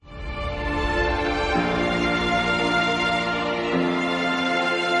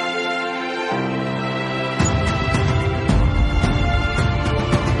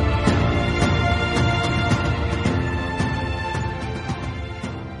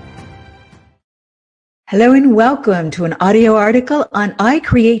Hello and welcome to an audio article on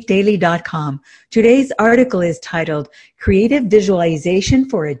iCreateDaily.com. Today's article is titled Creative Visualization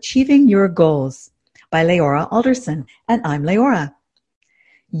for Achieving Your Goals by Leora Alderson, and I'm Leora.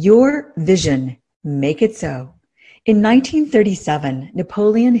 Your vision, make it so. In 1937,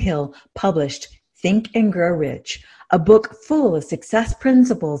 Napoleon Hill published Think and Grow Rich, a book full of success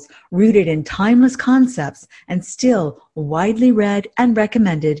principles rooted in timeless concepts and still widely read and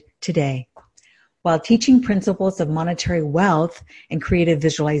recommended today. While teaching principles of monetary wealth and creative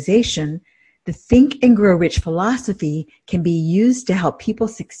visualization, the Think and Grow Rich philosophy can be used to help people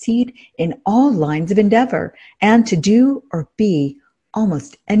succeed in all lines of endeavor and to do or be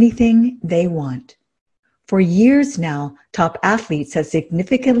almost anything they want. For years now, top athletes have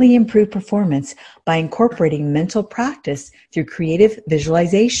significantly improved performance by incorporating mental practice through creative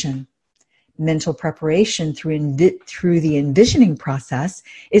visualization. Mental preparation through the envisioning process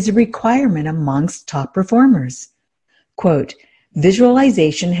is a requirement amongst top performers. Quote,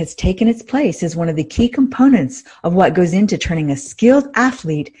 visualization has taken its place as one of the key components of what goes into turning a skilled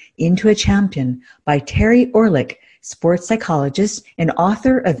athlete into a champion by Terry Orlick, sports psychologist and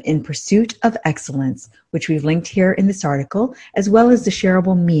author of In Pursuit of Excellence, which we've linked here in this article, as well as the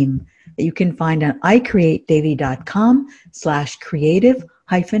shareable meme that you can find on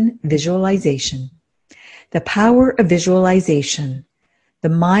iCreateDaily.com/creative-visualization. The power of visualization. The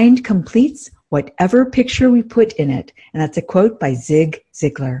mind completes whatever picture we put in it. And that's a quote by Zig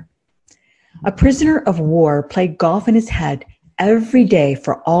Ziglar. A prisoner of war played golf in his head every day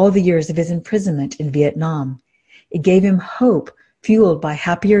for all the years of his imprisonment in Vietnam. It gave him hope, fueled by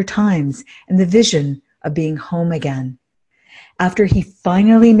happier times and the vision of being home again. After he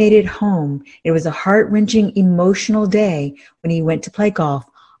finally made it home, it was a heart-wrenching, emotional day when he went to play golf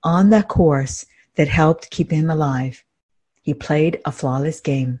on the course that helped keep him alive. He played a flawless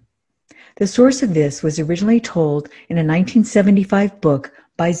game. The source of this was originally told in a 1975 book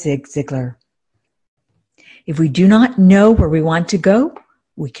by Zig Ziglar. If we do not know where we want to go,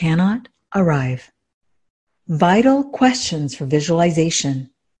 we cannot arrive. Vital questions for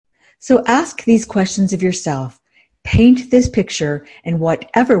visualization. So ask these questions of yourself. Paint this picture in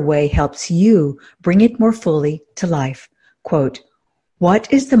whatever way helps you bring it more fully to life. Quote,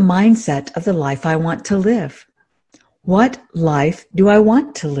 what is the mindset of the life I want to live? What life do I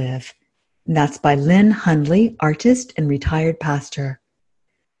want to live? And that's by Lynn Hundley, artist and retired pastor.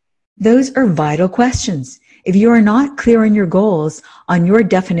 Those are vital questions. If you are not clear on your goals, on your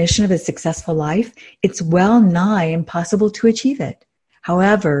definition of a successful life, it's well nigh impossible to achieve it.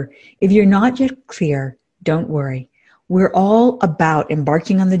 However, if you're not yet clear, don't worry. We're all about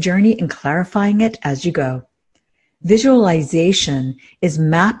embarking on the journey and clarifying it as you go. Visualization is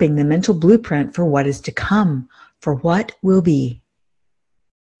mapping the mental blueprint for what is to come, for what will be.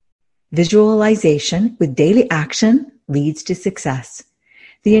 Visualization with daily action leads to success.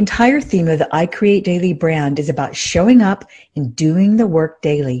 The entire theme of the iCreate Daily brand is about showing up and doing the work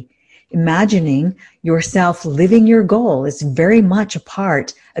daily. Imagining yourself living your goal is very much a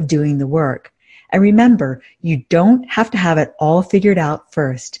part of doing the work. And remember, you don't have to have it all figured out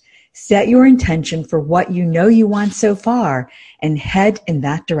first. Set your intention for what you know you want so far and head in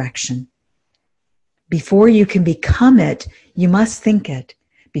that direction. Before you can become it, you must think it.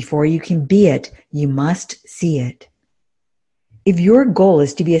 Before you can be it, you must see it. If your goal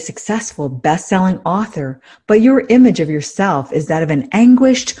is to be a successful, best-selling author, but your image of yourself is that of an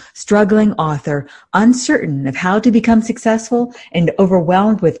anguished, struggling author, uncertain of how to become successful and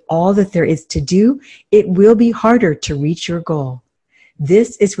overwhelmed with all that there is to do, it will be harder to reach your goal.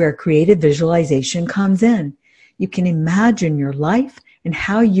 This is where creative visualization comes in. You can imagine your life and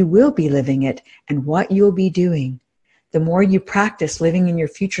how you will be living it and what you'll be doing. The more you practice living in your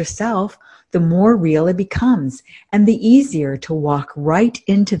future self, the more real it becomes and the easier to walk right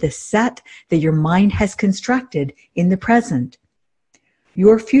into the set that your mind has constructed in the present.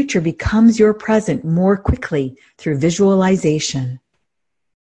 Your future becomes your present more quickly through visualization.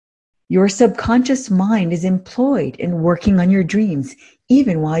 Your subconscious mind is employed in working on your dreams,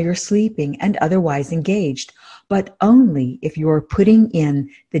 even while you're sleeping and otherwise engaged, but only if you're putting in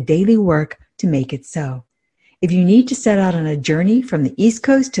the daily work to make it so. If you need to set out on a journey from the East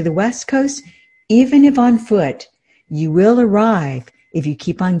Coast to the West Coast, even if on foot, you will arrive if you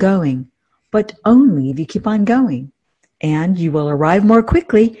keep on going, but only if you keep on going. And you will arrive more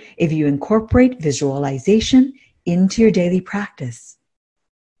quickly if you incorporate visualization into your daily practice.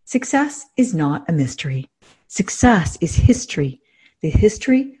 Success is not a mystery. Success is history, the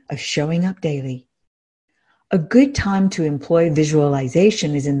history of showing up daily. A good time to employ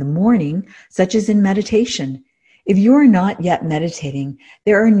visualization is in the morning, such as in meditation. If you are not yet meditating,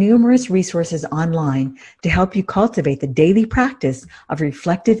 there are numerous resources online to help you cultivate the daily practice of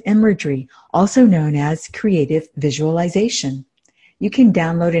reflective imagery, also known as creative visualization. You can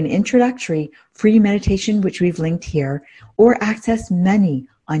download an introductory free meditation, which we've linked here, or access many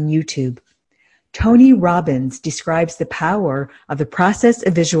on YouTube. Tony Robbins describes the power of the process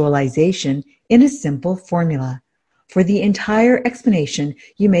of visualization in a simple formula. For the entire explanation,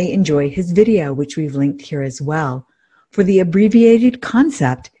 you may enjoy his video, which we've linked here as well. For the abbreviated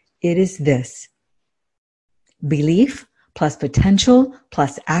concept, it is this: belief plus potential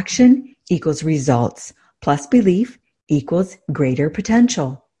plus action equals results plus belief equals greater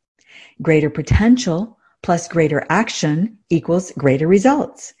potential. Greater potential plus greater action equals greater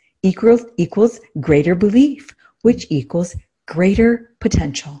results equals greater belief, which equals greater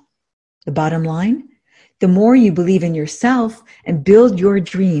potential. The bottom line: the more you believe in yourself and build your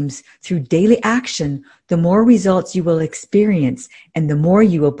dreams through daily action, the more results you will experience and the more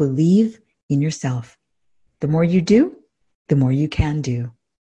you will believe in yourself. The more you do, the more you can do.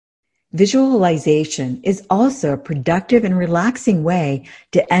 Visualization is also a productive and relaxing way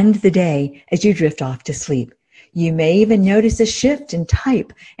to end the day as you drift off to sleep. You may even notice a shift in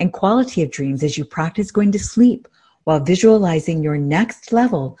type and quality of dreams as you practice going to sleep while visualizing your next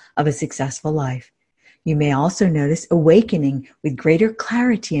level of a successful life. You may also notice awakening with greater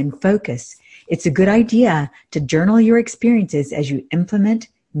clarity and focus. It's a good idea to journal your experiences as you implement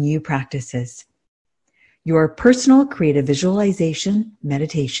new practices. Your personal creative visualization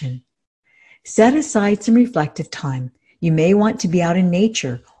meditation. Set aside some reflective time. You may want to be out in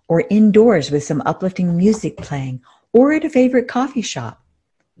nature or indoors with some uplifting music playing or at a favorite coffee shop.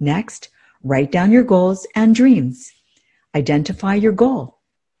 Next, write down your goals and dreams. Identify your goal.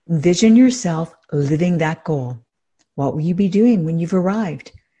 Envision yourself living that goal. What will you be doing when you've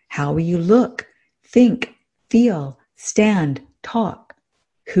arrived? How will you look, think, feel, stand, talk?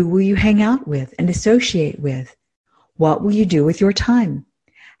 Who will you hang out with and associate with? What will you do with your time?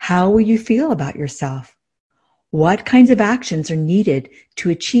 How will you feel about yourself? What kinds of actions are needed to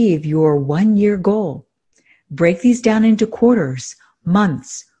achieve your 1-year goal? Break these down into quarters,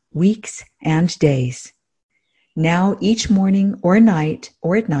 months, weeks, and days. Now, each morning or at night,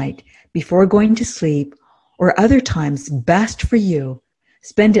 before going to sleep, or other times best for you,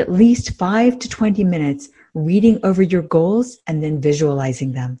 spend at least 5 to 20 minutes reading over your goals and then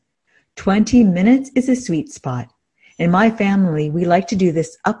visualizing them. 20 minutes is a sweet spot. In my family, we like to do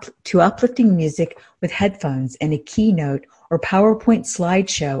this to uplifting music with headphones and a keynote or PowerPoint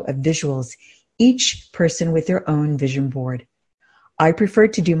slideshow of visuals, each person with their own vision board. I prefer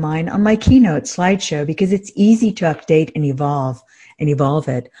to do mine on my keynote slideshow because it's easy to update and evolve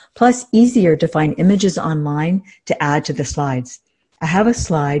it, plus easier to find images online to add to the slides. I have a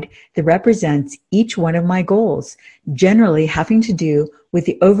slide that represents each one of my goals, generally having to do with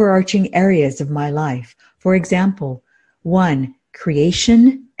the overarching areas of my life. For example, 1,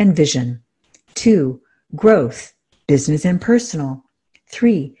 creation and vision. 2, growth, business and personal.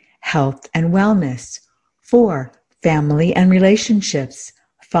 3, health and wellness. 4, family and relationships.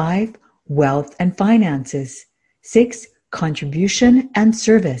 5, wealth and finances. 6, contribution and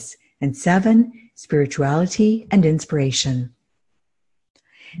service. And 7, spirituality and inspiration.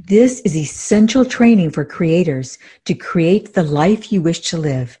 This is essential training for creators to create the life you wish to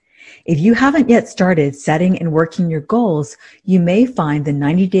live. If you haven't yet started setting and working your goals, you may find the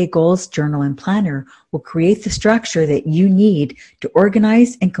 90-Day Goals Journal and Planner will create the structure that you need to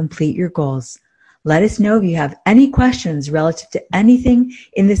organize and complete your goals. Let us know if you have any questions relative to anything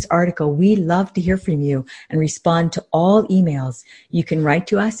in this article. We love to hear from you and respond to all emails. You can write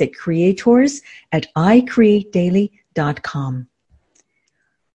to us at creators@icreatedaily.com.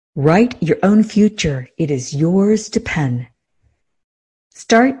 Write your own future. It is yours to pen.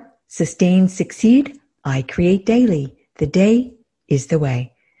 Start, sustain, succeed. I create daily. The day is the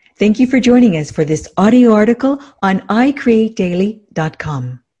way. Thank you for joining us for this audio article on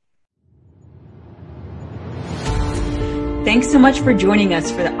icreatedaily.com. Thanks so much for joining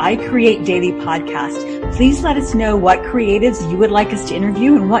us for the I Create Daily podcast. Please let us know what creatives you would like us to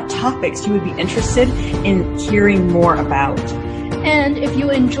interview and what topics you would be interested in hearing more about. And if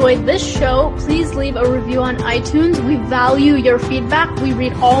you enjoyed this show, please leave a review on iTunes. We value your feedback. We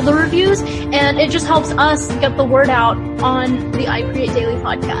read all the reviews, and it just helps us get the word out on the I Create Daily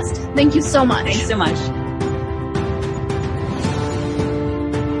podcast. Thank you so much. Thanks so much.